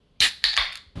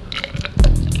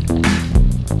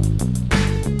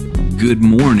Good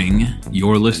morning.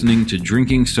 You're listening to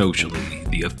Drinking Socially,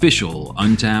 the official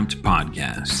Untapped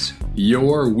podcast.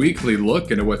 Your weekly look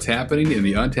into what's happening in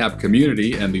the Untapped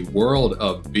community and the world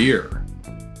of beer.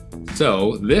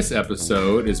 So, this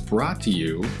episode is brought to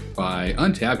you by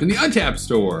Untapped and the Untapped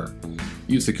store.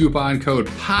 Use the coupon code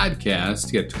PODCAST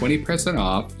to get 20%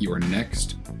 off your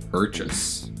next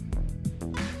purchase.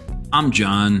 I'm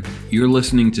John. You're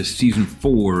listening to Season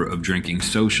 4 of Drinking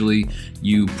Socially.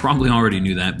 You probably already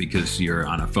knew that because you're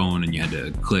on a phone and you had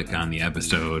to click on the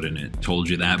episode and it told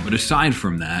you that. But aside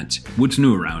from that, what's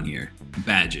new around here?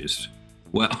 Badges.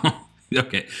 Well,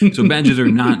 okay. So badges are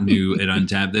not new at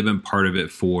Untapped. They've been part of it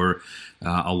for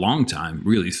a long time,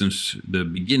 really, since the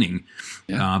beginning.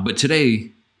 Yeah. But today,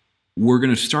 we're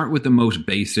going to start with the most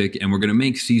basic, and we're going to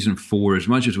make Season 4 as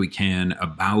much as we can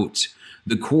about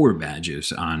the core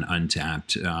badges on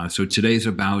Untapped. So today's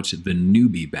about the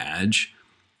newbie badge,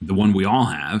 the one we all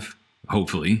have,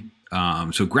 hopefully.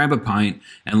 So grab a pint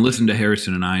and listen to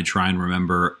Harrison and I try and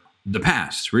remember the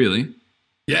past, really.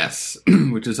 Yes,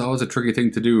 which is always a tricky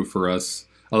thing to do for us,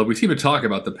 although we seem to talk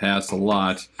about the past a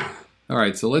lot. All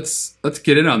right, so let's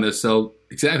get in on this. So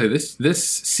exactly, this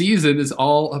season is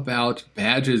all about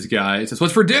badges, guys. It's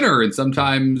what's for dinner, and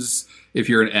sometimes if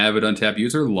you're an avid Untapped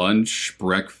user, lunch,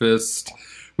 breakfast.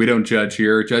 We don't judge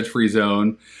here, judge-free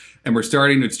zone. And we're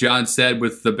starting, as John said,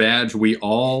 with the badge we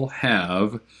all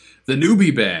have, the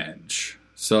newbie badge.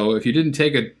 So if you didn't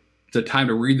take the time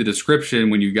to read the description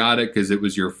when you got it because it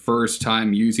was your first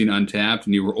time using Untapped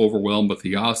and you were overwhelmed with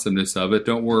the awesomeness of it,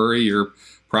 don't worry, you're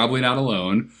probably not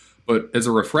alone. But as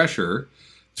a refresher,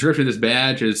 the description of this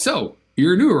badge is, so,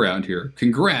 you're new around here.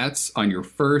 Congrats on your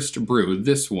first brew.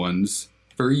 This one's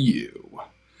for you.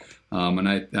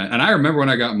 And I remember when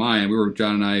I got mine,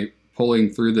 John and I pulling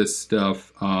through this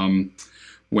stuff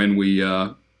when we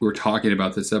were talking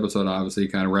about this episode, obviously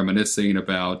kind of reminiscing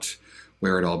about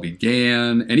where it all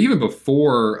began. And even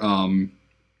before I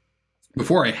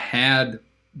had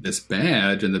this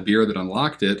badge and the beer that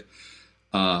unlocked it,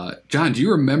 John, do you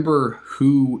remember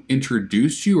who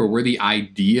introduced you or where the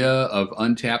idea of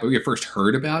Untapped, when you first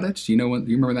heard about it? Do you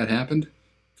remember when that happened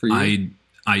for you?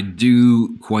 I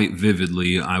do quite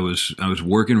vividly. I was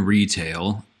working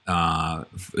retail,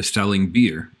 selling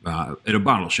beer at a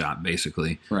bottle shop,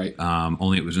 basically. Right.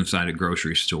 Only it was inside a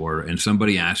grocery store, and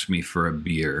somebody asked me for a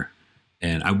beer,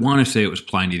 and I want to say it was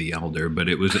Pliny the Elder, but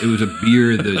it was a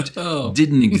beer that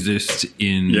didn't exist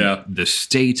in the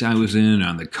state I was in,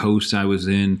 on the coast I was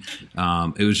in.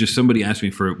 It was just somebody asked me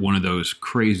for one of those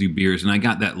crazy beers, and I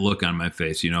got that look on my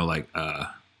face, like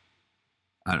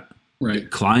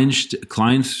right.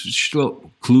 Klufschlein.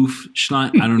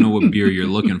 I don't know what beer you're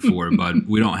looking for, but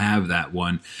we don't have that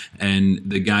one. And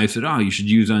the guy said, you should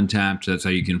use Untapped. That's how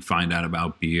you can find out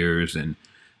about beers. And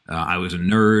I was a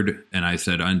nerd, and I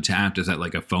said, Untapped, is that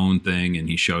like a phone thing? And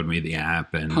he showed me the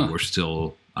app, and we're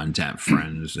still Untapped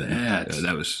friends. And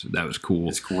that was cool.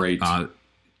 It's great.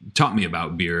 Taught me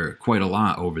about beer quite a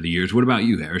lot over the years. What about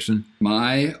you, Harrison?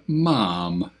 My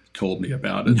mom told me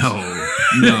about it. No.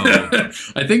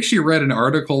 I think she read an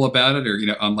article about it, or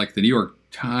on like the New York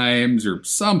Times or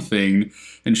something,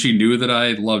 and she knew that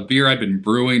I loved beer. I'd been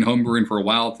homebrewing for a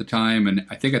while at the time, and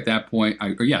I think at that point,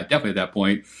 definitely at that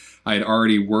point, I had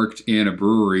already worked in a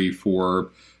brewery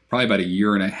for probably about a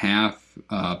year and a half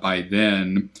by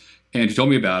then, and she told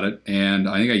me about it, and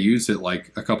I think I used it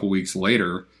like a couple weeks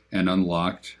later and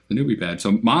unlocked the newbie badge.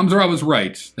 So moms are always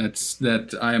right.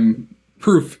 That I'm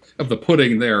proof of the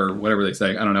pudding there, or whatever they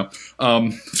say. I don't know.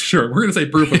 Sure, we're going to say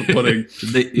proof of the pudding.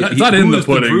 It's not in the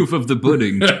pudding. The proof of the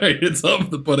pudding. It's of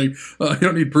the pudding. You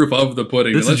don't need proof of the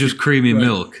pudding. This is just creamy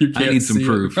milk. I need some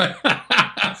proof.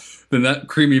 Then that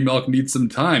creamy milk needs some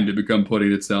time to become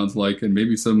pudding, it sounds like, and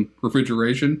maybe some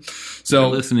refrigeration. So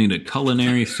you're listening to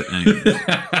culinary. All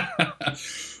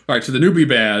right, so the newbie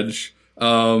badge.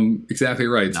 Exactly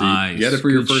right. So nice. You get it for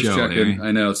your first show, check-in.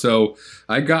 I know. So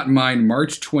I got mine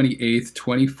March 28th,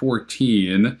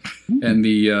 2014. And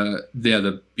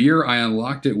the beer I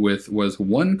unlocked it with was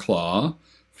One Claw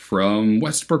from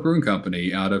Westbrook Brewing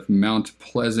Company out of Mount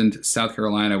Pleasant, South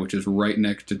Carolina, which is right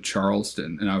next to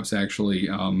Charleston. And I was actually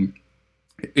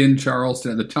in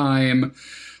Charleston at the time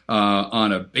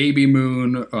on a baby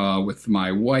moon with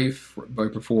my wife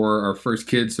right before our first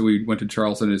kid. So we went to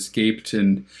Charleston and escaped,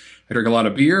 and I drank a lot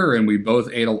of beer, and we both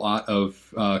ate a lot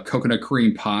of coconut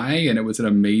cream pie, and it was an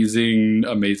amazing,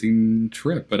 amazing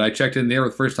trip. But I checked in there for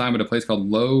the first time at a place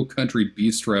called Low Country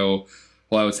Bistro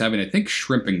while I was having, I think,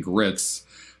 shrimp and grits.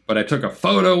 But I took a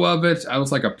photo of it. I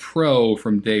was like a pro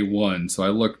from day one, so I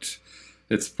looked...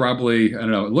 It's probably, I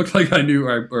don't know, it looked like I knew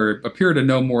or appeared to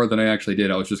know more than I actually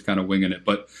did. I was just kind of winging it.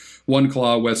 But One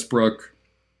Claw, Westbrook,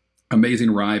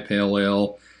 Amazing Rye Pale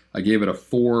Ale. I gave it a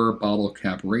 4 bottle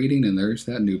cap rating, and there's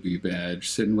that newbie badge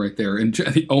sitting right there. And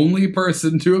the only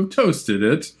person to have toasted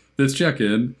it, this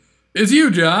check-in, is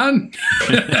you, John.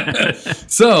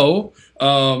 So,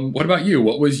 what about you?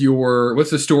 What's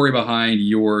the story behind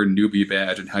your newbie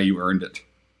badge and how you earned it?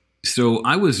 So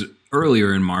I was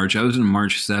earlier in March. I was in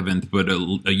March 7th, but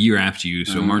a year after you.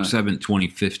 So March 7th,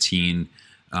 2015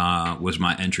 was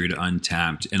my entry to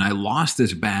Untapped. And I lost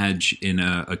this badge in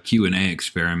a Q&A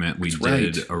experiment we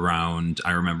did around,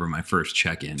 I remember, my first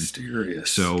check-in.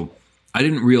 Mysterious. So I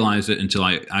didn't realize it until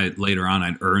I later on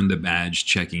I'd earned the badge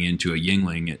checking into a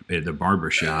Yingling at the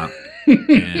barber shop.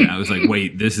 And I was like,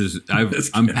 wait,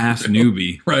 I'm past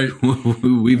newbie. Right.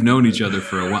 We've known each other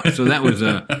for a while. So that was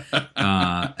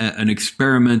an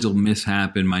experimental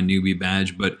mishap in my newbie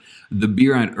badge. But the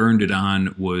beer I'd earned it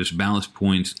on was Ballast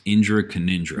Point's Indra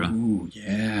Canindra. Ooh,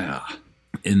 yeah.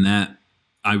 And that,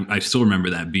 I still remember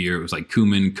that beer. It was like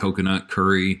cumin, coconut,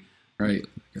 curry, right,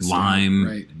 lime.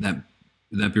 Right.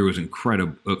 That beer was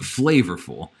incredible,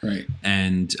 flavorful. Right.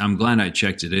 And I'm glad I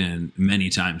checked it in many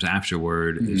times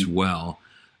afterward as well.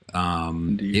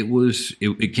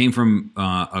 It came from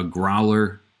a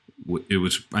growler. It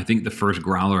was, I think, the first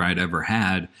growler I'd ever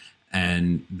had.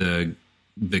 And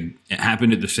it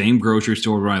happened at the same grocery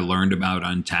store where I learned about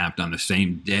Untapped on the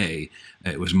same day.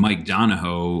 It was Mike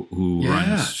Donahoe, who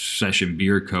runs Session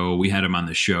Beer Co. We had him on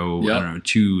the show, I don't know,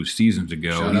 2 seasons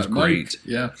ago. Shout He's out great. Mike.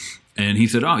 Yeah. And he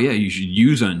said, oh, yeah, you should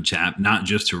use Untapped, not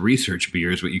just to research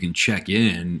beers, but you can check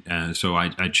in. So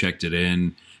I checked it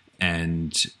in,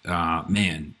 and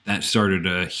man, that started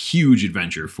a huge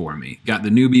adventure for me. Got the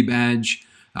newbie badge.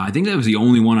 I think that was the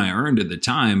only one I earned at the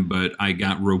time, but I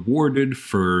got rewarded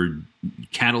for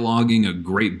cataloging a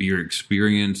great beer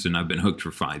experience, and I've been hooked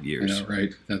for 5 years. I know,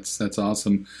 right? That's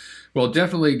awesome. Well,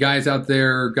 definitely, guys out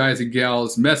there, guys and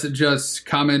gals, message us,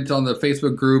 comment on the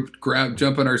Facebook group,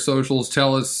 jump on our socials,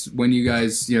 tell us when you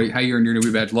guys, how you earn your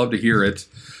newbie badge. Love to hear it.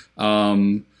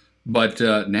 But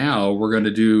now we're going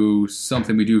to do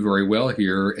something we do very well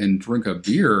here and drink a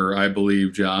beer, I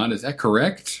believe, John. Is that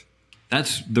correct?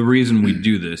 That's the reason we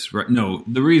do this, right? No,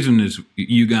 the reason is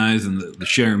you guys and the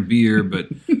sharing beer, but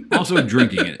also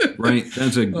drinking it, right?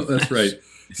 That's right.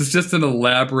 This is just an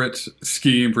elaborate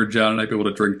scheme for John and I to be able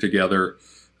to drink together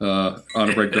on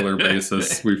a regular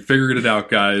basis. We figured it out,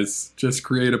 guys. Just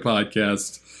create a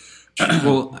podcast.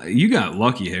 Well, you got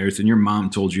lucky, Harrison. Your mom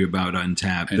told you about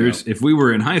Untapped. If we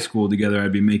were in high school together,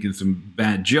 I'd be making some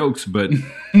bad jokes, but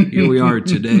here we are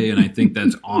today, and I think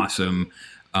that's awesome.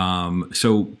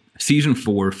 So season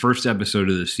 4, first episode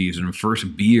of the season,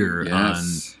 first beer on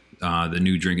the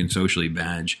new Drinking Socially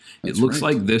badge. It looks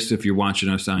like this if you're watching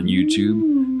us on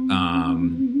YouTube.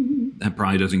 That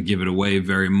probably doesn't give it away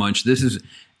very much. This is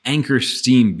Anchor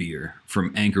Steam Beer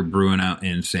from Anchor Brewing out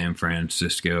in San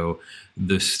Francisco.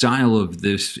 The style of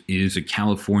this is a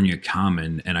California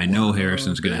Common, and I know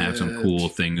Harrison's going to have some cool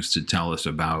things to tell us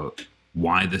about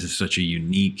why this is such a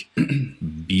unique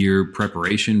beer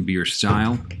preparation, beer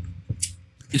style.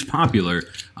 It's popular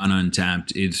on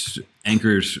Untapped. It's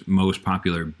Anchor's most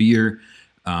popular beer.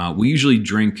 We usually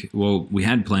drink, we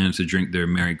had plans to drink their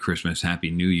Merry Christmas,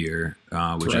 Happy New Year,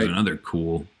 which is another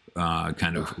cool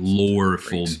kind of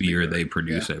lore-full beer they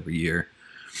produce every year.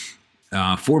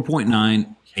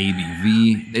 4.9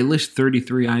 ABV. They list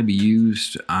 33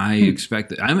 IBUs. I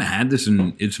expect I haven't had this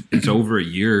in it's over a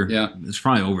year. Yeah, it's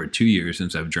probably over 2 years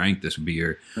since I've drank this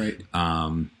beer. Right.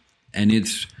 And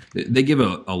they give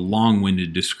a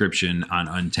long-winded description on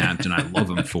Untapped, and I love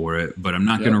them for it. But I'm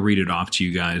not going to read it off to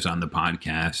you guys on the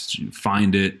podcast.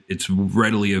 Find it; it's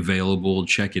readily available.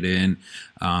 Check it in,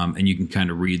 and you can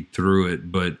kind of read through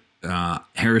it. But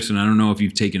Harrison, I don't know if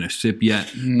you've taken a sip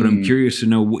yet, but I'm curious to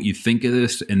know what you think of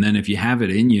this. And then if you have it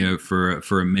in you for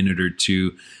a minute or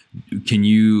two, can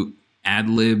you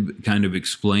ad-lib kind of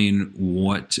explain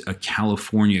what a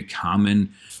California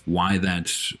Common, why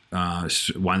that's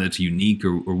unique,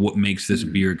 or what makes this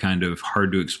beer kind of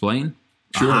hard to explain?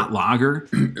 Sure. A hot lager?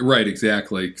 Right,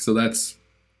 exactly. So that's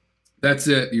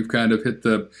it. You've kind of hit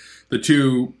the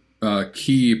two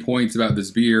key points about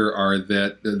this beer are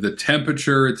that the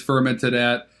temperature it's fermented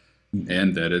at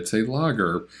and that it's a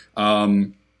lager.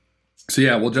 So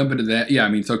yeah, we'll jump into that. Yeah, I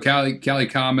mean, so Cali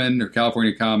Common or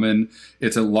California Common,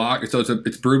 it's a lager. So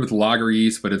it's brewed with lager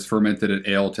yeast, but it's fermented at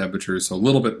ale temperatures, so a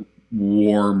little bit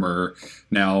warmer.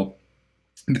 Now,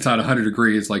 it's not 100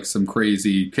 degrees like some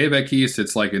crazy Quebec yeast.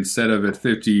 It's like instead of at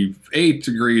 58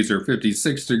 degrees or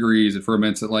 56 degrees, it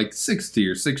ferments at like 60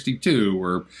 or 62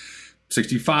 or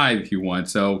 65 if you want.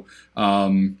 So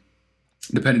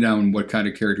depending on what kind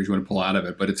of characters you want to pull out of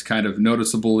it. But it's kind of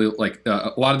noticeably, like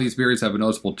a lot of these beers have a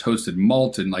noticeable toasted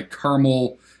malt and like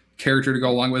caramel character to go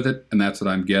along with it, and that's what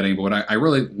I'm getting. But what I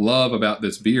really love about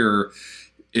this beer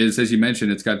is, as you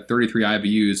mentioned, it's got 33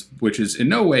 IBUs, which is in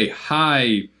no way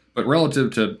high, but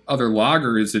relative to other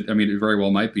lagers, it very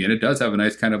well might be. And it does have a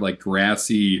nice kind of like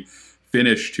grassy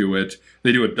finish to it.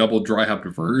 They do a double dry hopped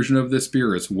version of this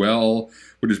beer as well,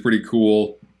 which is pretty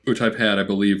cool, which I've had, I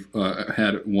believe,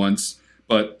 had once.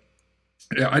 But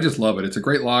yeah, I just love it. It's a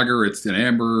great lager. It's an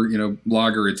amber,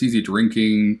 lager. It's easy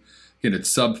drinking. Again, it's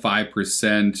sub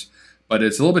 5%, but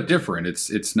it's a little bit different.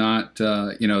 It's not,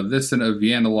 this and a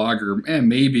Vienna lager, and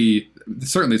maybe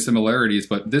certainly similarities,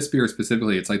 but this beer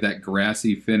specifically, it's like that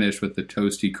grassy finish with the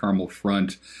toasty caramel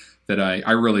front that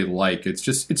I really like.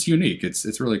 It's unique.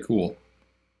 It's really cool.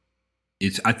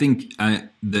 I think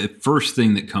the first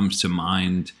thing that comes to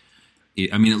mind,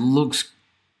 it looks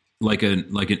like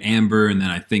an amber, and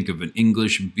then I think of an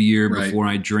English beer before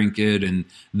I drink it, and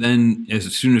then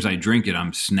as soon as I drink it,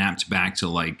 I'm snapped back to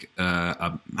like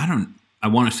I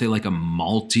want to say like a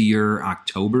maltier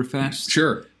Oktoberfest.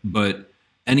 Sure, but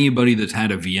anybody that's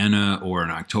had a Vienna or an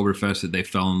Oktoberfest that they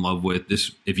fell in love with,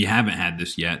 this, if you haven't had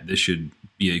this yet, this should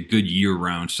be a good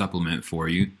year-round supplement for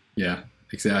you. Yeah.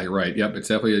 Exactly right. Yep, it's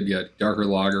definitely a darker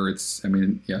lager. It's,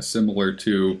 similar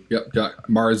to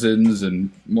Marzens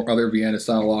and more other Vienna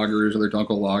style lagers, other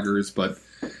Dunkel lagers, but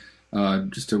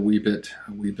just a wee bit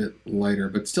lighter.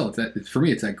 But still, for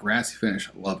me, it's that grassy finish.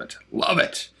 I love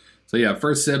it. So yeah,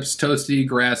 first sips, toasty,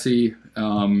 grassy,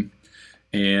 and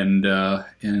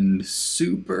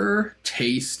super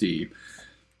tasty.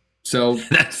 So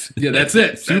that's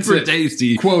it. Super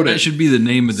tasty. Quote it. That should be the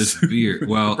name of this beer.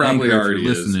 Well, probably Anchor, already if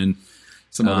you're listening.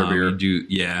 Some other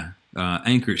beer.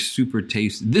 Anchor super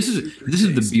tasty. This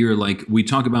is the beer, like we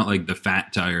talk about, like the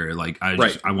Fat Tire. Like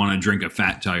I want to drink a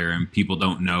Fat Tire, and people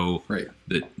don't know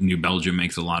that New Belgium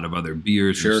makes a lot of other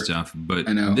beers and stuff. But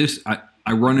I know.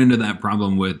 I run into that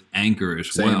problem with Anchor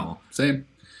as well. Same.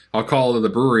 I'll call it the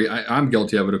brewery. I'm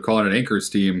guilty of it. Of calling it Anchor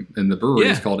Steam, and the brewery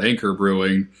is called Anchor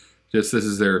Brewing. Just this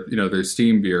is their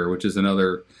steam beer, which is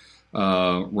another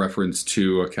reference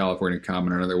to a California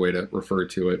common, or another way to refer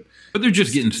to it. But they're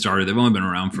just getting started. They've only been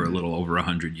around for a little over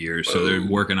 100 years, so they're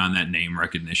working on that name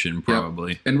recognition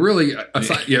probably. Yeah. And really,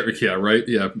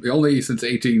 only since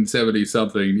 1870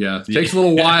 something. Yeah, it takes a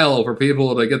little while for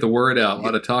people to get the word out. A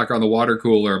lot of talk on the water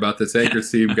cooler about this Anchor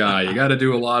Steam guy. You got to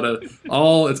do a lot of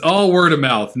it's all word of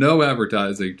mouth, no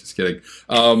advertising. Just kidding.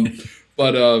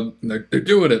 But they're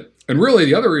doing it. And really,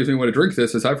 the other reason we want to drink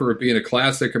this, aside from it being a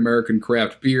classic American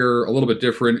craft beer, a little bit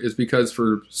different, is because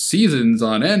for seasons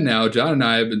on end now, John and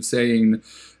I have been saying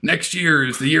next year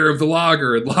is the year of the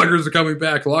lager, and lagers are coming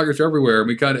back, lagers are everywhere. And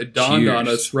we kind of dawned on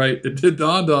us, right? It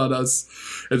dawned on us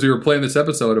as we were playing this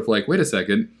episode of like, wait a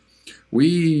second,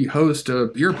 we host a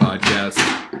beer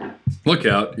podcast. Look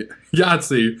out,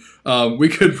 Yahtzee. We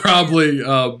could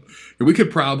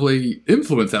probably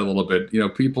influence that a little bit.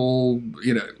 People,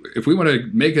 if we want to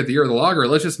make it the year of the lager,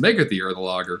 let's just make it the year of the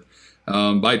lager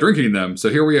by drinking them. So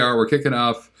here we are. We're kicking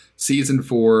off season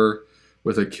 4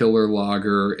 with a killer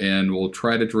lager, and we'll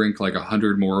try to drink like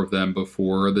 100 more of them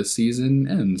before the season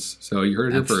ends. So you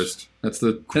heard it here first. That's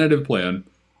the tentative plan.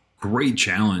 Great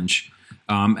challenge.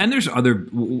 And there's other,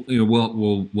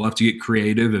 we'll have to get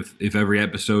creative if every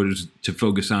episode is to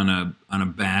focus on a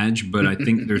badge, but I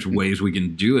think there's ways we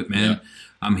can do it, man. Yeah.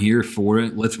 I'm here for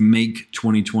it. Let's make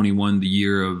 2021 the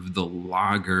year of the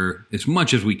lager as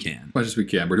much as we can.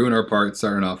 We're doing our part,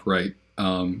 starting off right.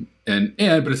 But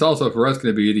it's also for us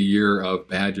going to be the year of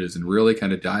badges and really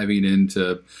kind of diving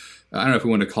into, I don't know if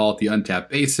we want to call it the Untapped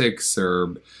Basics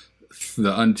or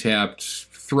the Untapped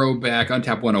Throwback,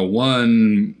 Untapped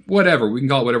 101, whatever. We can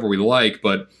call it whatever we like,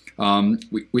 but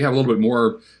we have a little bit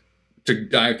more to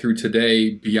dive through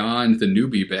today beyond the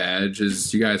newbie badge.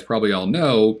 As you guys probably all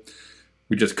know,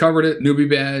 we just covered it. Newbie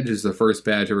badge is the first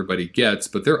badge everybody gets,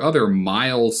 but there are other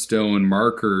milestone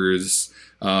markers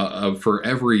for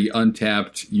every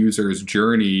Untapped user's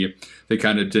journey. They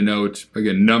kind of denote,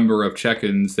 again, number of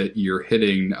check-ins that you're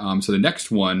hitting. So the next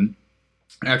one,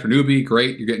 after newbie,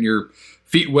 great, you're getting your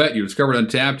feet wet, you discovered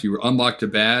Untapped, you unlocked a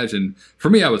badge, and for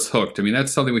me, I was hooked. I mean,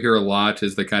 that's something we hear a lot,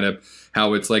 is the kind of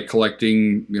how it's like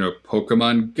collecting,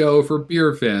 Pokemon Go for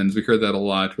beer fans. We hear that a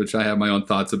lot, which I have my own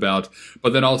thoughts about.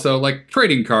 But then also like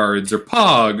trading cards or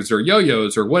Pogs or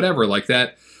yo-yos or whatever like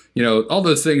that. All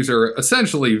those things are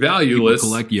essentially valueless.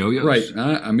 People collect yo-yos? Right.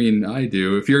 I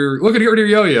do. If you're looking to get rid of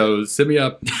your yo-yos, hit me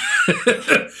up.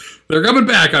 They're coming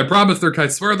back. I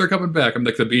swear they're coming back. I'm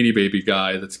like the Beanie Baby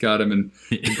guy that's got him in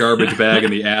a garbage bag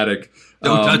in the attic.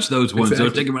 Don't touch those ones. Exactly.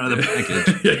 Don't take them out of the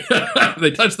package.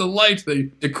 They touch the light, they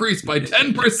decrease by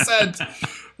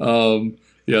 10%.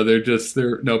 They're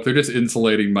just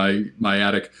insulating my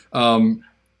attic.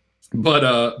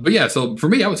 But yeah, so for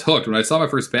me, I was hooked when I saw my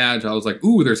first badge. I was like,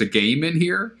 ooh, there's a game in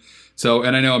here. So,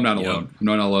 and I know I'm not alone. Yep. I'm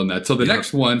not alone in that. So the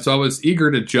next one, so I was eager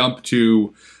to jump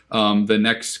to the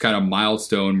next kind of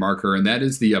milestone marker, and that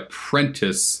is the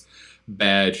apprentice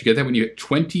badge. You get that when you hit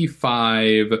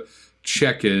 25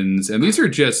 check-ins, and these are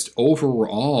just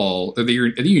overall. Are they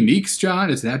uniques, John?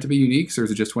 Does it have to be uniques, or is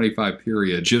it just 25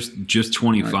 period? Just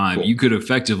 25. Right, cool. You could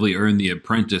effectively earn the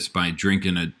apprentice by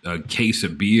drinking a case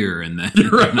of beer, and then,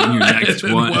 and then your next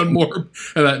one more,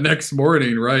 and that next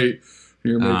morning, right?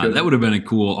 That would have been a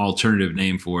cool alternative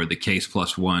name for the Case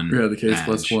Plus One. Yeah, the Case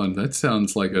Plus One. That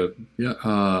sounds like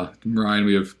Ryan,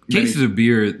 we have cases of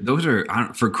beer. Those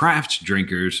are for craft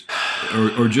drinkers,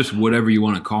 or just whatever you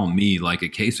want to call me. Like a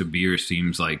case of beer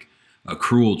seems like a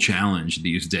cruel challenge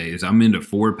these days. I'm into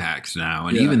 4-packs now,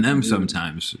 and even them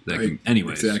sometimes.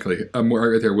 Anyways, exactly. I'm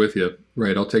right there with you.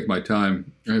 Right, I'll take my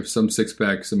time. I have some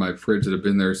 6-packs in my fridge that have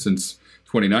been there since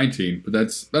 2019, but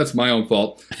that's my own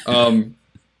fault.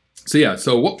 So yeah,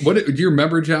 so what do you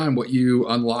remember, John, what you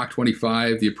unlocked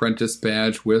 25, the apprentice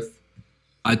badge with?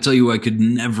 I tell you, I could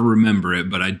never remember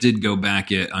it, but I did go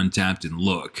back at Untapped and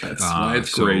look. That's why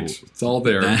it's great. It's all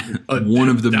there. One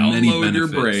of the many benefits. Download your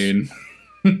brain.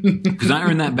 Because I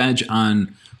earned that badge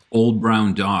on Old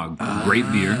Brown Dog.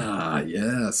 Great beer.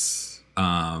 Yes.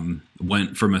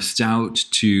 Went from a stout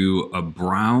to a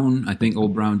brown. I think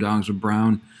Old Brown Dogs were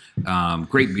brown.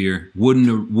 Great beer.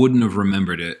 Wouldn't have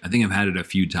remembered it. I think I've had it a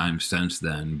few times since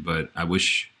then, but I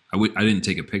wish I didn't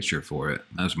take a picture for it.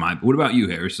 That was what about you,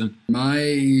 Harrison?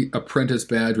 My apprentice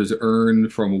badge was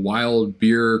earned from Wild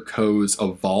Beer Co.'s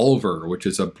Evolver, which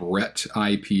is a Brett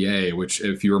IPA, which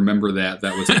if you remember that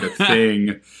was like a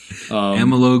thing.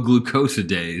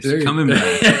 Amyloglucosidase coming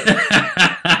back.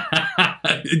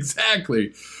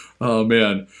 Exactly. Oh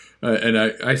man. And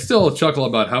I still chuckle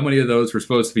about how many of those were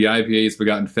supposed to be IPAs but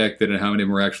got infected and how many of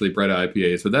them were actually Brett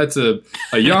IPAs. But that's a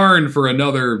yarn for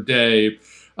another day.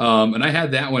 And I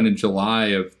had that one in July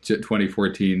of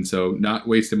 2014, so not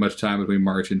wasting much time between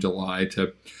March and July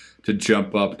to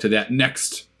jump up to that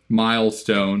next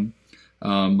milestone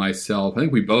myself. I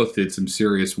think we both did some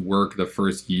serious work the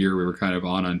first year. We were kind of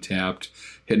on Untapped,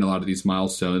 hitting a lot of these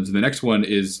milestones. And the next one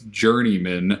is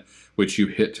Journeyman, which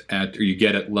you get at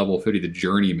level 50, the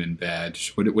Journeyman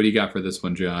badge. What do you got for this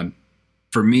one, John?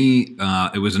 For me,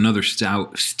 it was another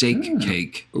stout steak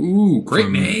cake. Ooh, great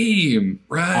name.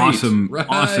 Right. Awesome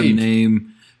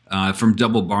name from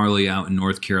Double Barley out in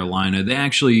North Carolina. They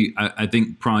actually, I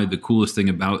think probably the coolest thing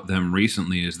about them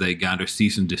recently is they got a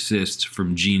cease and desist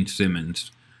from Gene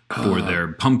Simmons for their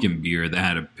pumpkin beer that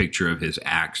had a picture of his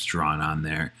axe drawn on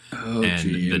there.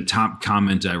 The top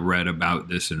comment I read about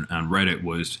this on Reddit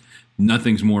was,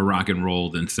 nothing's more rock and roll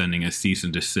than sending a cease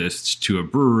and desist to a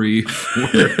brewery for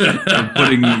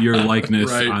putting your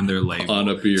likeness on their label. On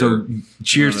a beer. So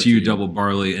cheers to you, Double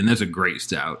Barley. And that's a great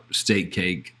stout, steak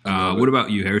cake. What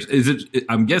about you, Harris?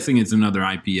 I'm guessing it's another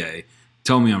IPA.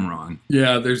 Tell me I'm wrong.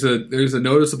 Yeah, there's a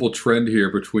noticeable trend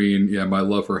here between my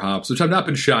love for hops, which I've not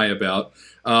been shy about.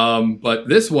 But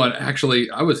this one, actually,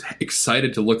 I was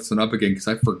excited to look this one up again because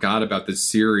I forgot about this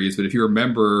series. But if you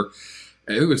remember,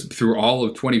 it was through all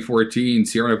of 2014,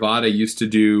 Sierra Nevada used to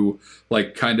do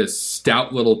like kind of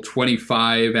stout little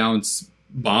 25-ounce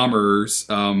bombers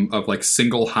of like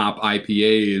single hop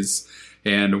IPAs.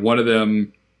 And one of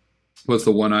them was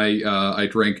the one I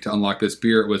drank to unlock this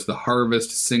beer. It was the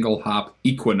Harvest Single Hop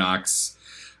Equinox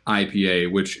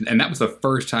IPA, and that was the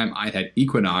first time I had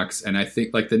Equinox. And I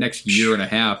think like the next year and a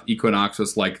half, Equinox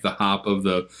was like the hop of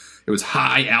it was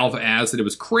high alpha acid. It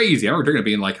was crazy. I remember drinking it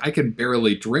being like, I can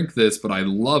barely drink this, but I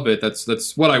love it.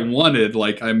 That's what I wanted.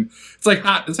 Like it's like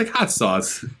hot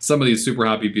sauce. Some of these super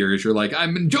hoppy beers, you're like,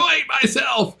 I'm enjoying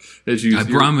myself. I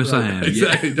promise I am.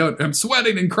 Exactly. Yeah. I'm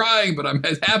sweating and crying, but I'm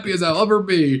as happy as I'll ever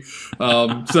be.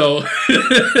 And I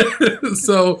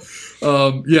remember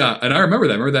that. I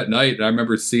remember that night, and I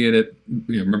remember seeing it.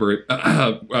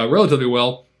 Relatively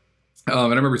well. And I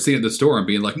remember seeing it in the store and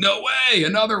being like, no way,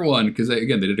 another one. Because, they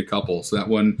did a couple. So that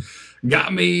one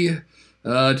got me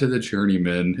to the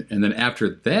Journeyman. And then after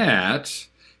that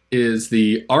is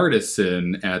the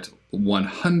Artisan at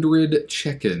 100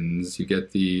 check-ins. You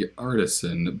get the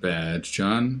Artisan badge.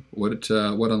 John, what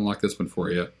unlocked this one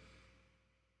for you?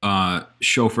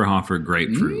 Schofferhofer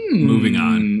Grapefruit. Moving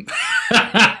on.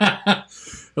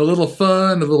 A little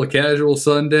fun, a little casual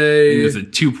Sunday. It was a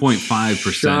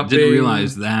 2.5%. Didn't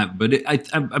realize that, but I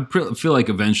feel like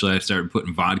eventually I started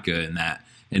putting vodka in that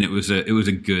and it was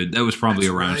a good. That was probably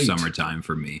That's around right. summertime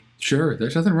for me. Sure,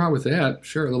 there's nothing wrong with that.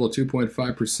 Sure, a little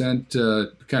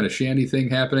 2.5% kind of shandy thing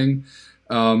happening.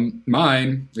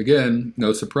 Mine, again,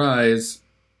 no surprise.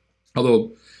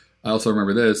 Although I also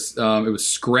remember this. It was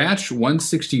Scratch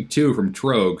 162 from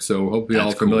Trogue. So hopefully you're all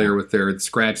That's familiar cool. with their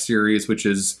Scratch series, which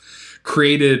has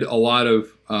created a lot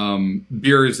of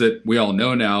beers that we all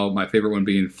know now. My favorite one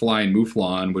being Flying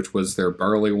Mouflon, which was their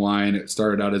barley wine. It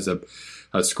started out as a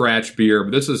Scratch beer,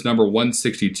 but this is number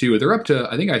 162. They're up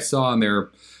to, I think I saw on their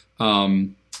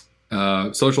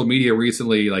social media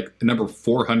recently, like number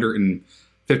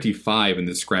 455 in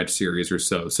the Scratch series or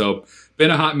so. So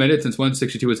been a hot minute since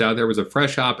 162 was out. There was a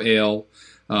fresh hop ale,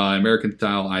 American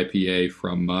style IPA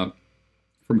from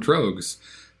Trogues.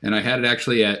 And I had it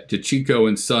actually at DeChico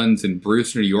and Sons in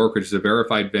Brewster, New York, which is a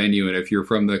verified venue. And if you're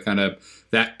from the kind of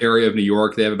that area of New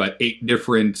York, they have about 8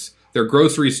 different, they're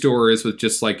grocery stores with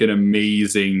just like an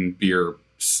amazing beer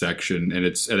section. And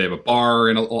they have a bar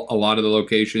in a lot of the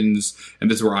locations. And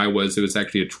this is where I was. It was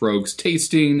actually a Trogues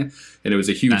tasting. And it was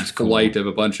a huge That's cool. flight of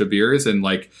a bunch of beers. And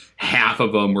like half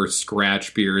of them were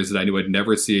Scratch beers that I knew I'd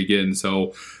never see again.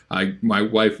 So my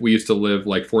wife, we used to live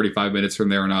like 45 minutes from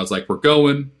there. And I was like, we're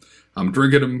going. I'm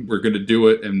drinking them. We're going to do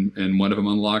it. And one of them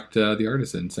unlocked the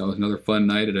Artisan. So it was another fun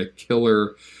night at a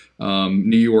killer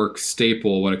New York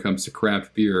staple when it comes to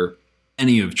craft beer.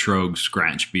 Any of Trogue's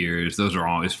Scratch beers, those are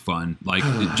always fun. Like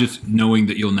just knowing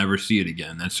that you'll never see it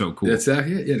again. That's so cool. That's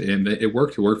it. And it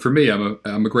worked. It worked for me. I'm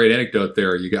a great anecdote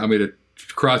there. You got me to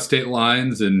cross state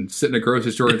lines and sit in a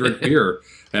grocery store and drink beer.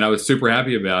 And I was super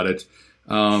happy about it.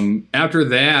 After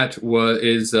that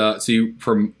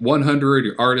from 100,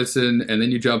 your Artisan, and then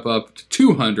you jump up to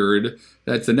 200.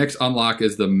 That's the next unlock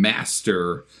is the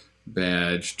Master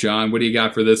badge. John, what do you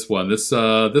got for this one? This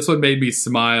one made me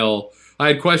smile. I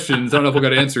had questions. I don't know if we'll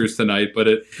get answers tonight, but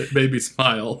it made me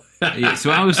smile. Yeah, so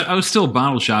I was still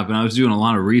bottle shopping. I was doing a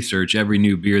lot of research. Every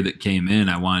new beer that came in,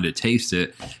 I wanted to taste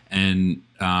it. And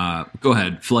go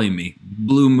ahead, flame me.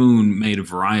 Blue Moon made a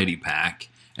variety pack.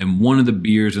 And one of the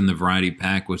beers in the variety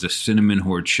pack was a cinnamon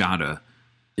horchata.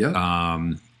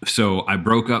 Yeah. So I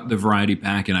broke up the variety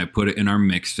pack and I put it in our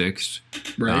mix six.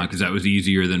 Right. Because that was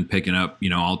easier than picking up,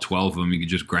 all 12 of them. You could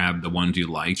just grab the ones you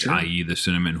liked, Sure. i.e. the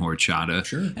cinnamon horchata.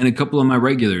 Sure. And a couple of my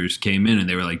regulars came in and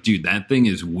they were like, dude, that thing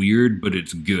is weird, but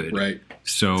it's good. Right.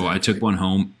 So I took one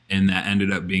home and that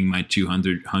ended up being my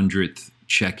 200th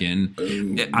check-in.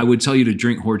 Ooh. I would tell you to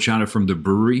drink horchata from the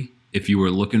brewery if you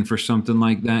were looking for something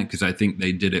like that, because I think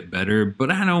they did it better. But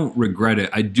I don't regret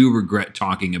it. I do regret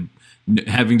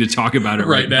having to talk about it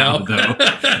right now, though.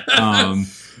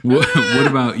 What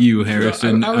about you,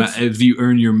 Harrison? As you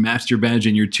earn your master badge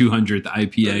and your 200th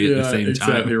IPA at the same time?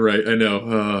 Exactly right. I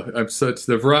know.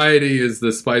 The variety is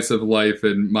the spice of life,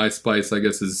 and my spice, I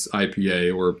guess, is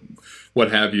IPA or what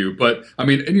have you. But I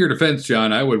mean, in your defense,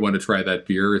 John, I would want to try that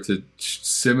beer. It's a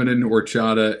cinnamon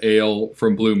horchata ale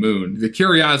from Blue Moon. The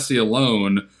curiosity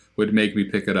alone would make me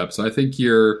pick it up. So I think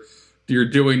you're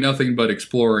doing nothing but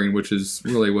exploring, which is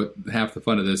really what half the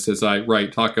fun of this is. I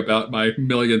talk about my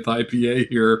millionth IPA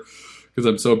here because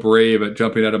I'm so brave at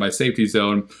jumping out of my safety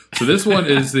zone. So this one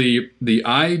is the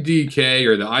IDK,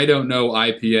 or the I Don't Know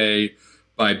IPA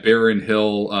by Barren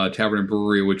Hill Tavern and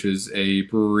Brewery, which is a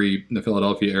brewery in the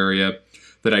Philadelphia area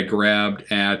that I grabbed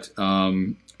at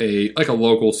a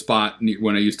local spot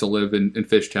when I used to live in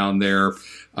Fishtown there.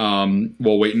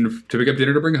 While waiting to pick up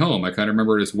dinner to bring home. I kind of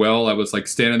remember it as well. I was like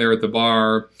standing there at the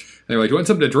bar. And they were like, do you want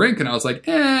something to drink? And I was like,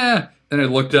 eh. Then I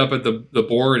looked up at the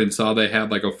board and saw they had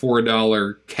like a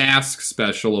 $4 cask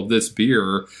special of this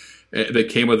beer that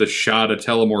came with a shot of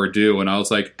Tullamore Dew. And I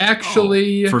was like,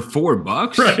 actually... for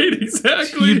 $4? Right,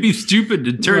 exactly. You'd be stupid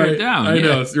to turn it down. I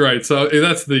know, right. So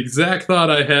that's the exact thought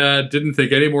I had. Didn't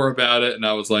think any more about it. And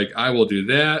I was like, I will do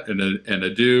that and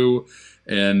a do.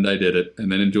 And I did it,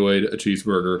 and then enjoyed a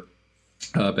cheeseburger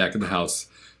back in the house.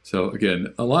 So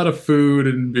again, a lot of food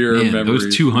and beer memories.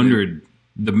 Those 200,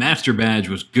 the master badge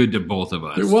was good to both of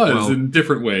us. It was in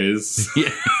different ways.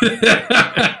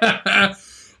 Yeah.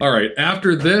 All right.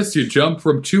 After this, you jump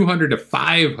from 200 to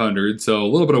 500. So a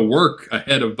little bit of work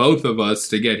ahead of both of us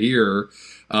to get here.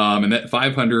 And that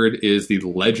 500 is the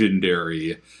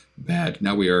legendary badge.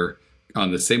 Now we are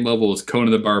on the same level as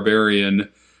Conan the Barbarian.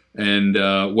 And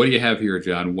what do you have here,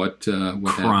 John? What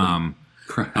Crom.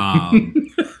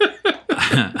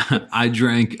 I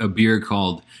drank a beer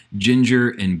called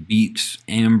Ginger and Beets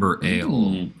Amber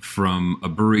Ale from a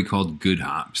brewery called Good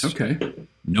Hops. Okay.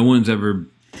 No one's ever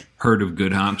heard of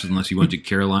Good Hops unless you went to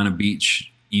Carolina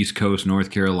Beach, East Coast, North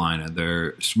Carolina.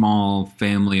 They're small,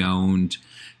 family-owned,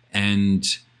 and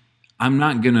I'm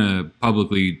not going to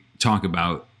publicly talk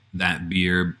about that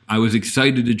beer. I was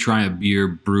excited to try a beer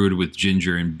brewed with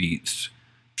ginger and beets.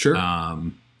 Sure.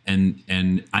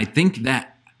 And I think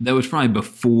that was probably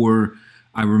before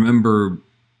I remember,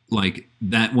 like,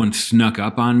 that one snuck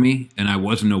up on me and I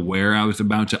wasn't aware I was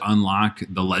about to unlock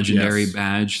the legendary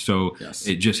badge. So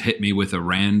it just hit me with a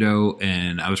rando,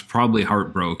 and I was probably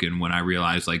heartbroken when I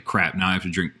realized, like, crap, now I have to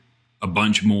drink a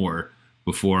bunch more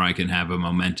before I can have a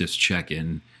momentous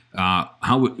check-in. I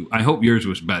hope yours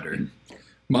was better.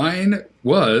 Mine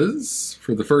was,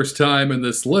 for the first time in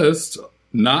this list,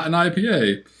 not an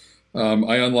IPA.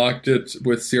 I unlocked it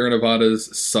with Sierra Nevada's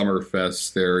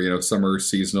Summerfest, their summer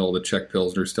seasonal, the Czech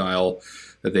Pilsner style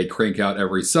that they crank out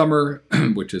every summer,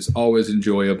 which is always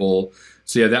enjoyable.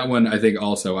 So yeah, that one I think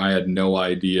also I had no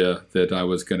idea that I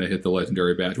was going to hit the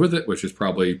legendary badge with it, which is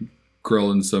probably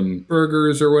grilling some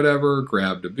burgers or whatever,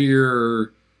 grabbed a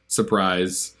beer,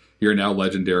 surprise, you're now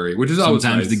legendary, which is always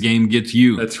sometimes nice. The game gets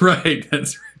you. That's right.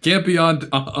 Can't be on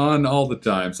all the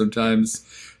time. Sometimes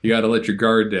you got to let your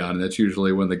guard down, and that's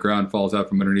usually when the ground falls out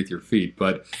from underneath your feet.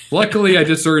 But luckily, I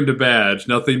just earned a badge.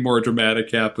 Nothing more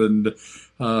dramatic happened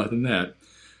than that.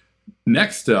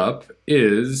 Next up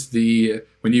is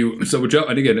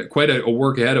and again, quite a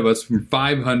work ahead of us. From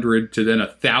 500 to then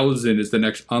 1,000 is the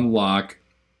next unlock.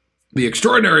 The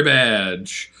Extraordinary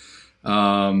Badge.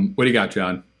 What do you got,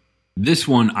 John? This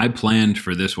one, I planned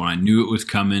for this one. I knew it was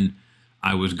coming.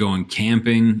 I was going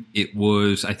camping. It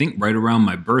was, I think, right around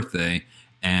my birthday.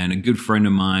 And a good friend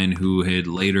of mine who had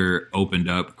later opened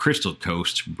up Crystal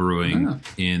Coast Brewing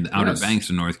in the Outer Banks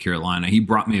of North Carolina, he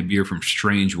brought me a beer from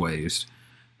Strange Ways.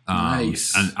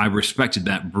 Nice. And I respected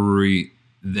that brewery.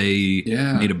 They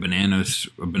made a banana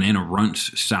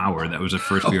runts sour. That was the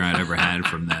first beer I'd ever had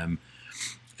from them.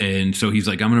 And so he's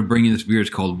like, I'm going to bring you this beer. It's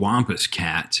called Wampus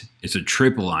Cat. It's a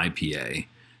triple IPA.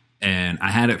 And I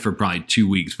had it for probably 2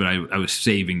 weeks, but I was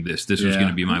saving this. This was going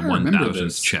to be my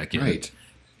 1,000th check-in. Right.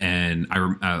 And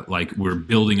we're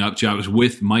building up to. I was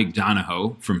with Mike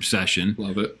Donahoe from Session.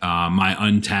 Love it. My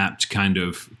untapped kind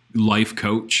of life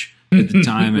coach at the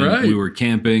time, and we were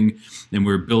camping, and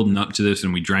we were building up to this,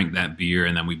 and we drank that beer,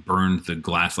 and then we burned the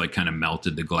glass, like kind of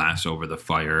melted the glass over the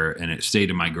fire, and it stayed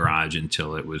in my garage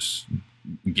until it was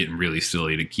getting really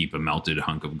silly to keep a melted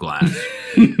hunk of glass.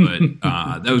 But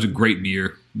that was a great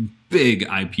beer. Big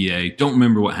IPA. Don't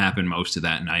remember what happened most of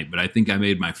that night, but I think I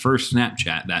made my first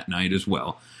Snapchat that night as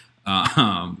well.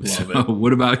 Love it.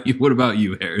 What about you? What about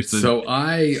you, Harrison? So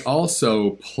I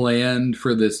also planned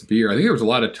for this beer. I think there was a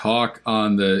lot of talk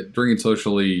on the Drinking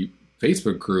Socially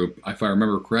Facebook group, if I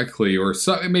remember correctly, or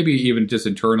maybe even just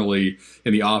internally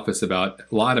in the office, about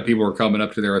a lot of people were coming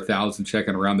up to their 1,000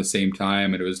 check-in around the same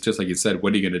time. And it was just like you said,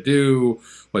 what are you going to do?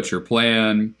 What's your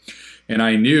plan? And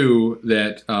I knew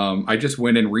that I just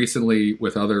went in recently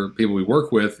with other people we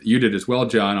work with. You did as well,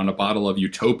 John, on a bottle of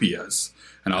Utopias.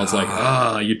 And I was like,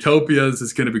 Utopias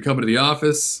is going to be coming to the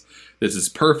office. This is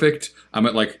perfect. I'm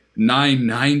at like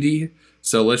 990.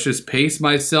 So let's just pace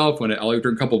myself. I'll drink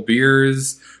a couple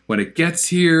beers. When it gets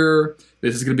here,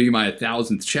 this is going to be my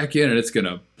 1,000th check-in, and it's going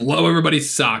to blow everybody's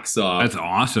socks off. That's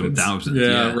awesome. 1,000.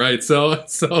 Yeah, right. So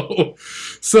as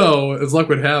luck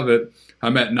would have it,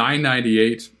 I'm at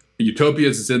 998.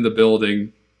 Utopias is in the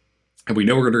building, and we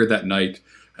know we're going to drink that night.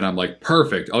 And I'm like,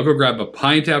 perfect. I'll go grab a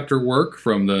pint after work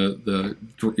from and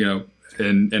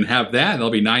have that. And it'll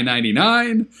be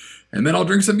 $9.99. And then I'll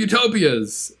drink some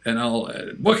Utopias. And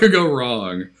what could go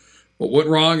wrong? What went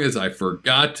wrong is I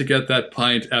forgot to get that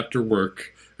pint after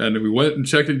work. And we went and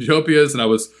checked in Utopias, and I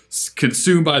was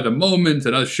consumed by the moment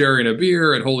and us sharing a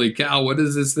beer. And holy cow, what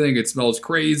is this thing? It smells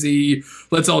crazy.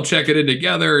 Let's all check it in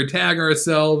together and tag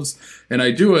ourselves. And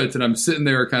I do it, and I'm sitting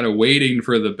there kind of waiting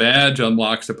for the badge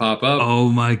unlocks to pop up. Oh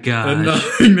my god! And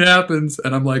nothing happens,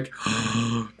 and I'm like,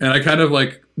 and I kind of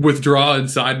like withdraw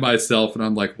inside myself, and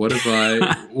I'm like, what if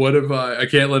I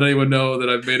can't let anyone know that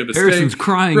I've made a mistake. Harrison's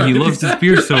crying. Right, he loves his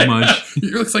beer so much.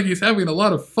 It looks like he's having a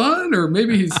lot of fun, or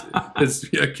maybe he's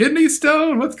a kidney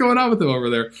stone. What's going on with him over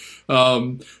there?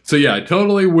 So yeah, I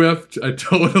totally whiffed. I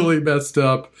totally messed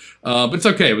up. But it's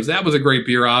okay. That was a great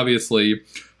beer, obviously.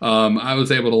 I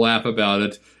was able to laugh about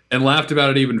it, and laughed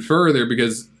about it even further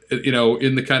because,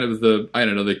 in the kind of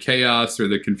the chaos or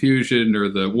the confusion or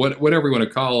the whatever you want to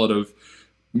call it of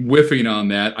whiffing on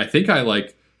that, I think I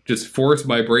just forced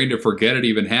my brain to forget it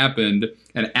even happened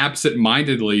and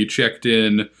absent-mindedly checked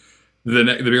in the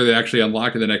beer that actually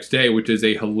unlocked it the next day, which is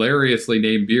a hilariously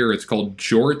named beer. It's called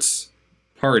Jort's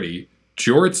Party.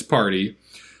 Jort's Party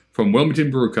from Wilmington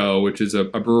Brew Co., which is a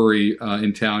brewery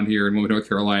in town here in Wilmington, North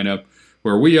Carolina,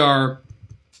 where we are.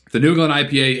 The New England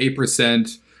IPA,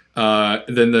 8%.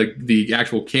 Then the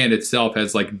actual can itself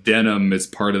has like denim as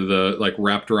part of the like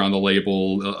wrapped around the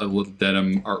label, a little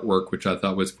denim artwork, which I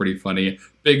thought was pretty funny.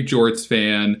 Big Jorts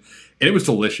fan. And it was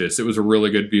delicious. It was a really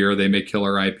good beer. They make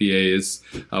killer IPAs.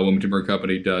 Wilmington Brew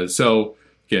Company does. So,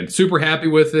 again, super happy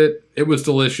with it. It was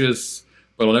delicious.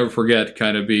 But I'll never forget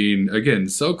kind of being, again,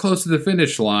 so close to the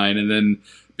finish line and then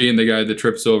being the guy that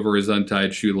trips over his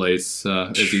untied shoelace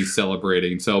as he's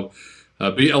celebrating. So,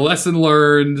 be a lesson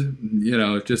learned,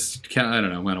 just, I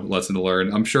don't know, lesson to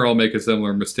learn. I'm sure I'll make a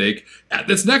similar mistake at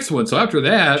this next one. So, after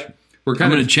that... I'm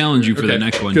going to challenge you for the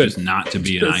next one, just not to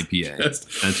be an IPA.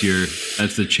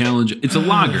 That's the challenge. It's a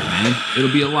lager, man.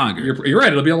 It'll be a lager. You're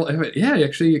right. It'll be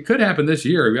actually, it could happen this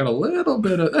year. We got a little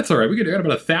bit of, that's all right. We got about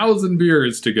 1,000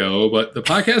 beers to go, but the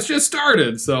podcast just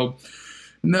started, so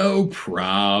no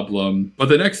problem. But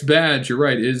the next badge, you're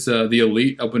right, is the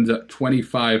Elite opens at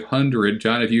 2,500.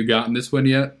 John, have you gotten this one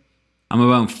yet? I'm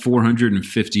about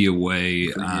 450 away.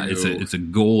 It's a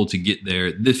goal to get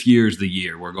there. This year's the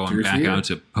year. We're going back out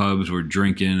to pubs. We're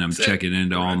drinking. I'm checking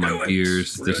into all my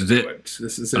beers. This is it.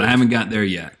 But I haven't got there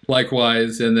yet.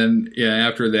 Likewise. And then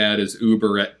after that is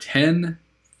Uber at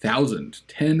 10,000.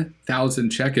 10,000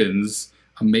 check-ins.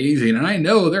 Amazing. And I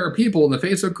know there are people in the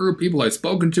Facebook group, people I've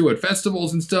spoken to at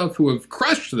festivals and stuff who have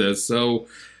crushed this. So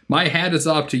my hat is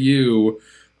off to you.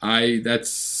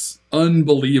 That's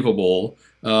unbelievable.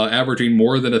 Averaging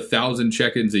more than 1,000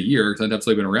 check-ins a year, because I've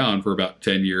actually been around for about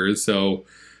 10 years. So,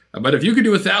 but if you can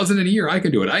do 1,000 in a year, I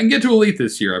can do it. I can get to Elite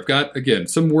this year. I've got, again,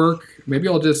 some work. Maybe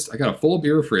I got a full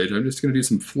beer fridge. I'm just going to do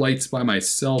some flights by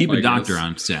myself. Keep a doctor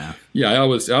on staff. Yeah, I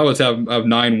always have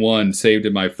 9-1 saved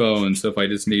in my phone. So if I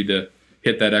just need to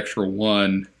hit that extra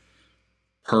one,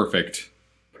 perfect.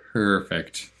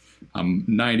 I'm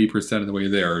 90% of the way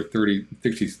there, 30,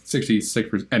 60,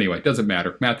 66%. Anyway, doesn't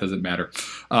matter. Math doesn't matter.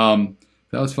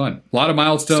 That was fun. A lot of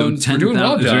milestones. So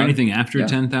 10,000. Is there anything after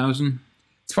 10,000?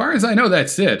 As far as I know,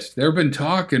 that's it. There have been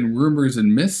talk and rumors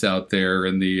and myths out there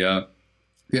in the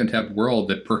Untapped world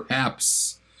that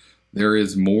perhaps there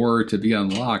is more to be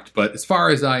unlocked. But as far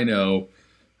as I know,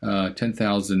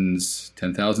 10,000's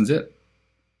it.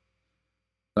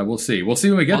 But we'll see. We'll see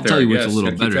when we get there. I'll tell you what's a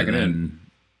little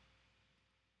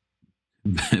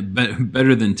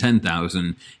better than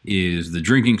 10,000 is the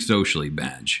Drinking Socially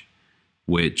badge,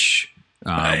 which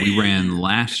we ran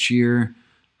last year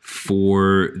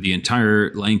for the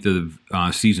entire length of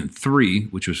season 3,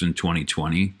 which was in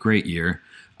 2020. Great year.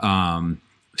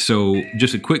 So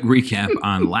just a quick recap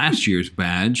on last year's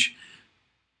badge.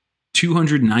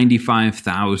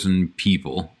 295,000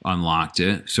 people unlocked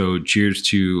it. So cheers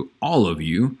to all of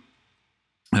you.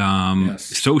 Yes.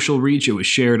 Social reach, it was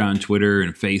shared on Twitter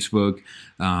and Facebook.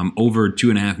 Over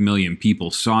 2.5 million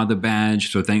people saw the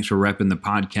badge. So thanks for repping the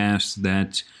podcast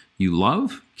that you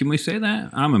love. Can we say that?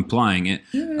 I'm implying it.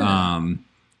 Yeah.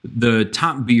 The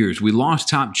top beers, we lost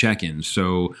top check-ins.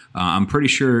 So I'm pretty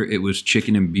sure it was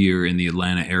Chicken and Beer in the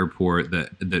Atlanta airport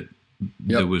that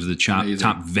was the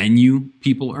top venue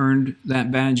people earned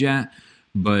that badge at.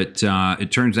 But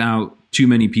it turns out too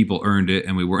many people earned it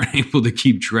and we weren't able to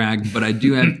keep track. But I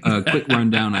do have a quick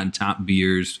rundown on top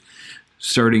beers.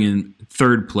 Starting in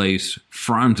third place,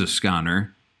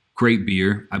 Franziskaner. Great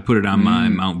beer. I put it on my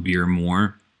Mount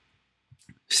Beermore.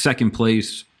 Second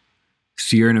place,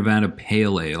 Sierra Nevada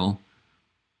Pale Ale.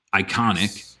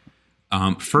 Iconic.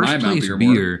 First place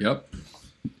beer. Yep.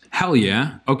 Hell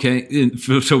yeah. Okay.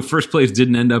 So first place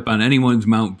didn't end up on anyone's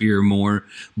Mount Beermore,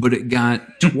 but it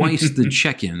got twice the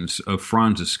check-ins of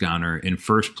Franziskaner. In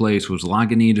first place was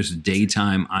Lagunitas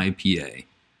Daytime IPA.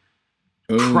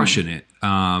 Oh. Crushing it.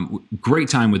 Great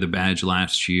time with the badge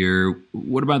last year.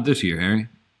 What about this year, Harry?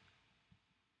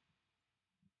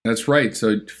 That's right.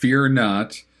 So fear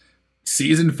not.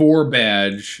 Season 4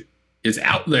 badge is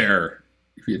out there.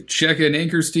 If you check in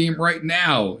Anchor Steam right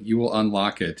now, you will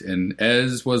unlock it. And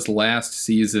as was last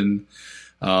season,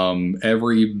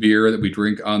 every beer that we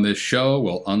drink on this show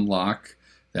will unlock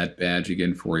that badge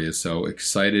again for you. So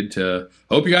excited to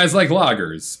hope you guys like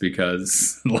lagers,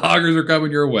 because lagers are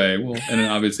coming your way. Well, and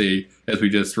then obviously, as we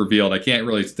just revealed, I can't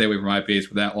really stay away from IPAs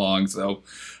for that long. So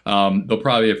there'll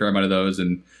probably be a fair amount of those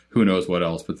and who knows what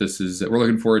else. But we're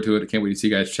looking forward to it. I can't wait to see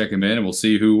you guys check them in, and we'll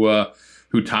see who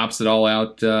tops it all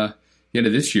out the end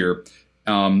of this year.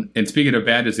 And speaking of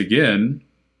badges again,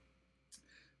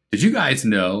 did you guys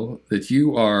know that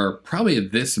you are probably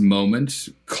at this moment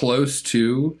close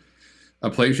to a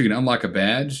place you can unlock a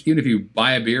badge? Even if you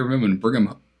buy a beer from them and bring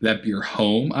them that beer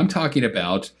home. I'm talking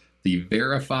about the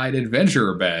Verified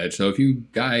Adventurer badge. So if you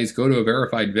guys go to a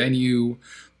verified venue,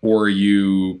 or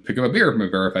you pick up a beer from a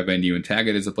verified venue and tag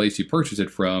it as the place you purchase it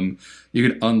from, you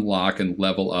can unlock and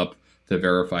level up the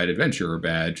Verified Adventurer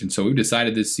badge. And so we've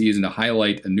decided this season to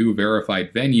highlight a new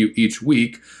verified venue each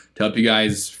week to help you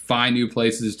guys find new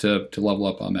places to level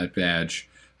up on that badge.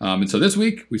 And so this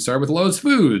week, we start with Lowe's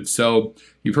Foods. So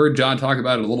you've heard John talk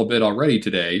about it a little bit already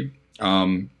today.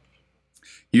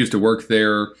 He used to work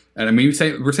there. And I mean,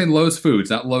 we're saying Lowe's Foods,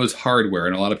 not Lowe's Hardware.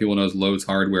 And a lot of people knows Lowe's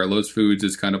Hardware. Lowe's Foods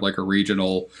is kind of like a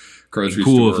regional grocery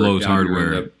store. Cool if Lowe's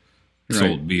Hardware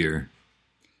sold beer.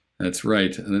 That's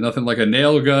right. And then nothing like a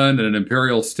nail gun and an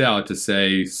Imperial Stout to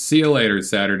say, see you later,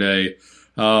 Saturday.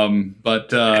 Anyway.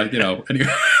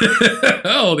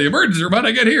 Oh, the emergency room, how'd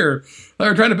I get here?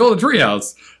 They're trying to build a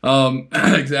treehouse.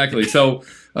 Exactly. So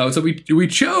we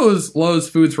chose Lowe's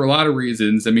Foods for a lot of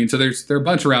reasons. I mean, so there are a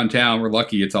bunch around town. We're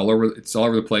lucky. It's all over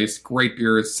the place. Great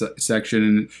beer section.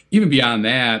 And even beyond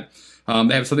that,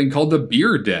 they have something called the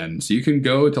Beer Den. So you can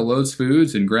go to Lowe's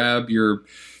Foods and grab your,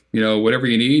 whatever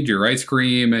you need, your ice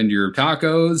cream and your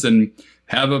tacos, and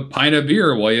have a pint of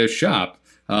beer while you shop.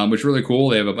 Which is really cool.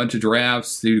 They have a bunch of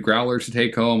drafts, growlers to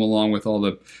take home, along with all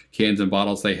the cans and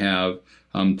bottles they have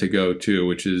to go too,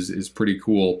 which is pretty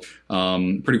cool.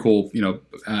 Pretty cool,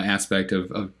 aspect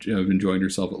of enjoying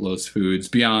yourself at Lowe's Foods.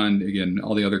 Beyond, again,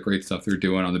 all the other great stuff they're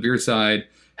doing on the beer side.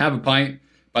 Have a pint.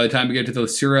 By the time you get to the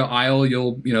cereal aisle,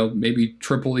 you'll maybe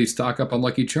triply stock up on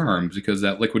Lucky Charms, because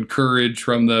that liquid courage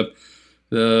from the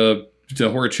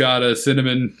horchata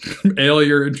cinnamon ale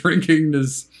you're drinking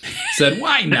is said,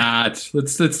 why not?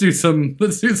 Let's do some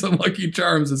Lucky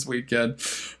Charms this weekend.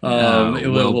 A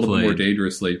little bit more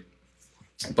dangerously.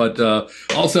 But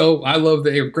also, I love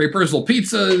they have great personal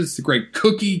pizzas, great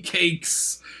cookie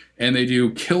cakes, and they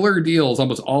do killer deals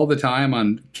almost all the time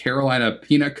on Carolina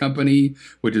Peanut Company,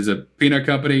 which is a peanut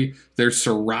company. Their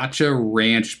Sriracha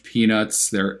Ranch peanuts,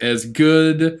 they're as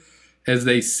good as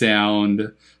they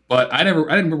sound. But I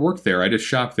didn't work there. I just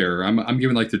shopped there. I'm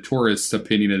giving like the tourist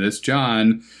opinion of this.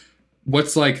 John,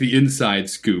 what's like the inside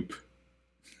scoop?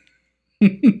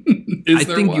 I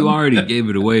think you already gave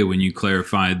it away when you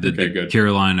clarified that the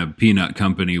Carolina Peanut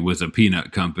Company was a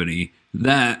peanut company.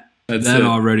 That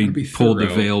already pulled the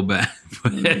veil back.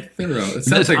 It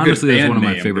sounds like honestly, that's one of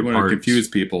my favorite parts. To confuse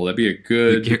people. That'd be a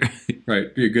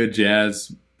good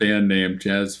jazz band name,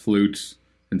 jazz flute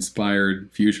inspired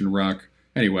fusion rock.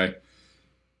 Anyway.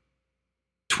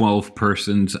 12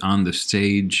 persons on the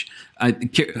stage.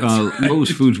 Lowe's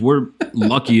Foods, we're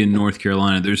lucky in North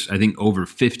Carolina. There's, I think, over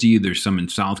 50. There's some in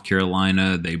South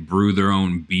Carolina. They brew their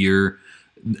own beer.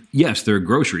 Yes, they're a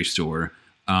grocery store.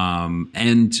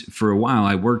 And for a while,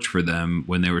 I worked for them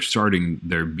when they were starting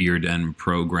their Beer Den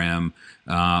program.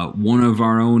 One of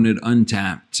our own at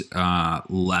Untapped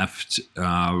left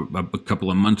a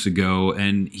couple of months ago,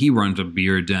 and he runs a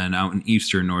beer den out in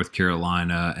eastern North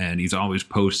Carolina, and he's always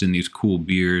posting these cool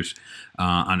beers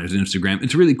on his Instagram.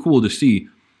 It's really cool to see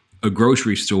a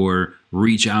grocery store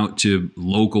reach out to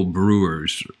local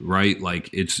brewers, right? Like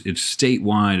it's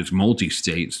statewide, it's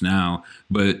multi-states now,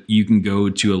 but you can go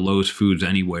to a Lowe's Foods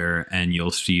anywhere and you'll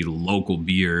see local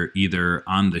beer either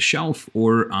on the shelf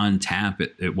or on tap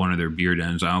at one of their beer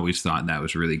dens. I always thought that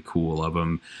was really cool of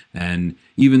them. And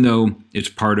even though it's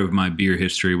part of my beer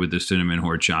history with the cinnamon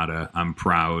horchata, I'm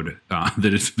proud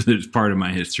that it's part of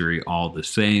my history all the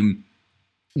same.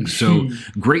 So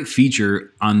great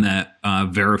feature on that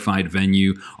verified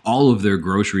venue. All of their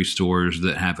grocery stores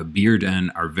that have a beer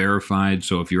den are verified.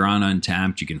 So if you're on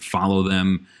Untapped, you can follow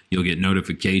them. You'll get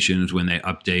notifications when they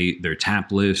update their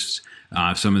tap lists.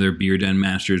 Some of their beer den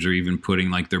masters are even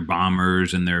putting like their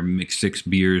bombers and their mixed six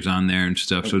beers on there and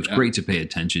stuff. So it's great to pay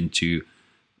attention to.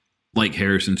 Like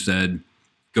Harrison said,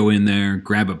 go in there,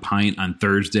 grab a pint on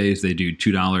Thursdays. They do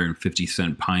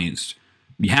 $2.50 pints.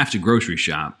 You have to grocery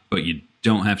shop, but you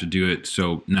don't have to do it.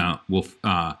 So no,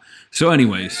 so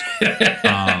anyways,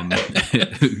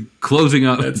 closing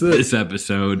up this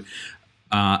episode,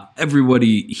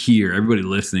 everybody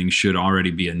listening should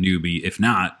already be a newbie. If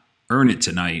not, earn it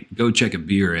tonight. Go check a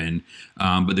beer in.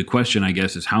 But the question, I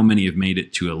guess, is how many have made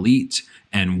it to Elite,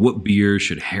 and what beer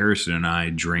should Harrison and I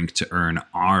drink to earn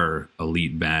our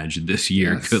Elite badge this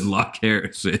year? Yes. Good luck,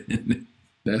 Harrison.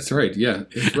 That's right. Yeah,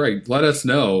 that's right. Let us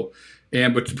know.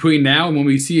 And between now and when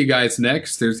we see you guys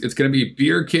next, it's going to be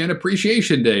Beer Can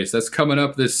Appreciation Day. So that's coming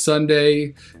up this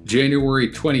Sunday,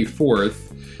 January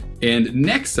 24th. And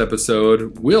next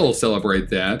episode, we'll celebrate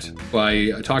that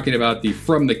by talking about the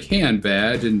From the Can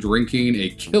badge and drinking a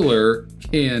killer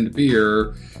canned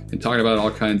beer and talking about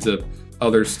all kinds of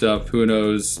other stuff. Who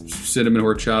knows? Cinnamon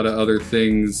horchata, other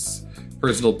things,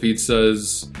 personal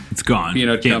pizzas. It's gone.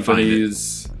 Peanut Can't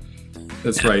companies.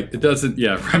 That's right. It doesn't,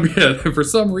 for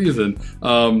some reason.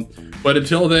 But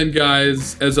until then,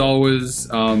 guys, as always,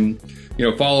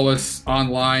 follow us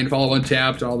online, follow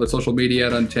Untapped, all the social media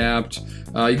at Untapped.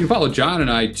 You can follow John and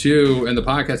I too, and the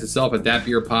podcast itself at That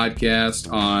Beer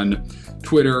Podcast on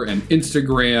Twitter and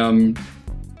Instagram.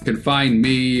 You can find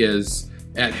me as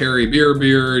at Harry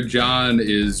Beer. John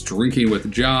is Drinking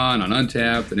with John on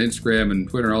Untapped and Instagram and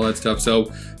Twitter and all that stuff. So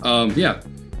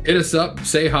hit us up,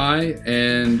 say hi,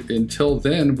 and until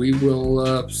then, we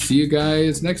will see you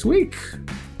guys next week.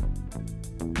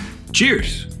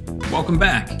 Cheers. Welcome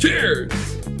back. Cheers.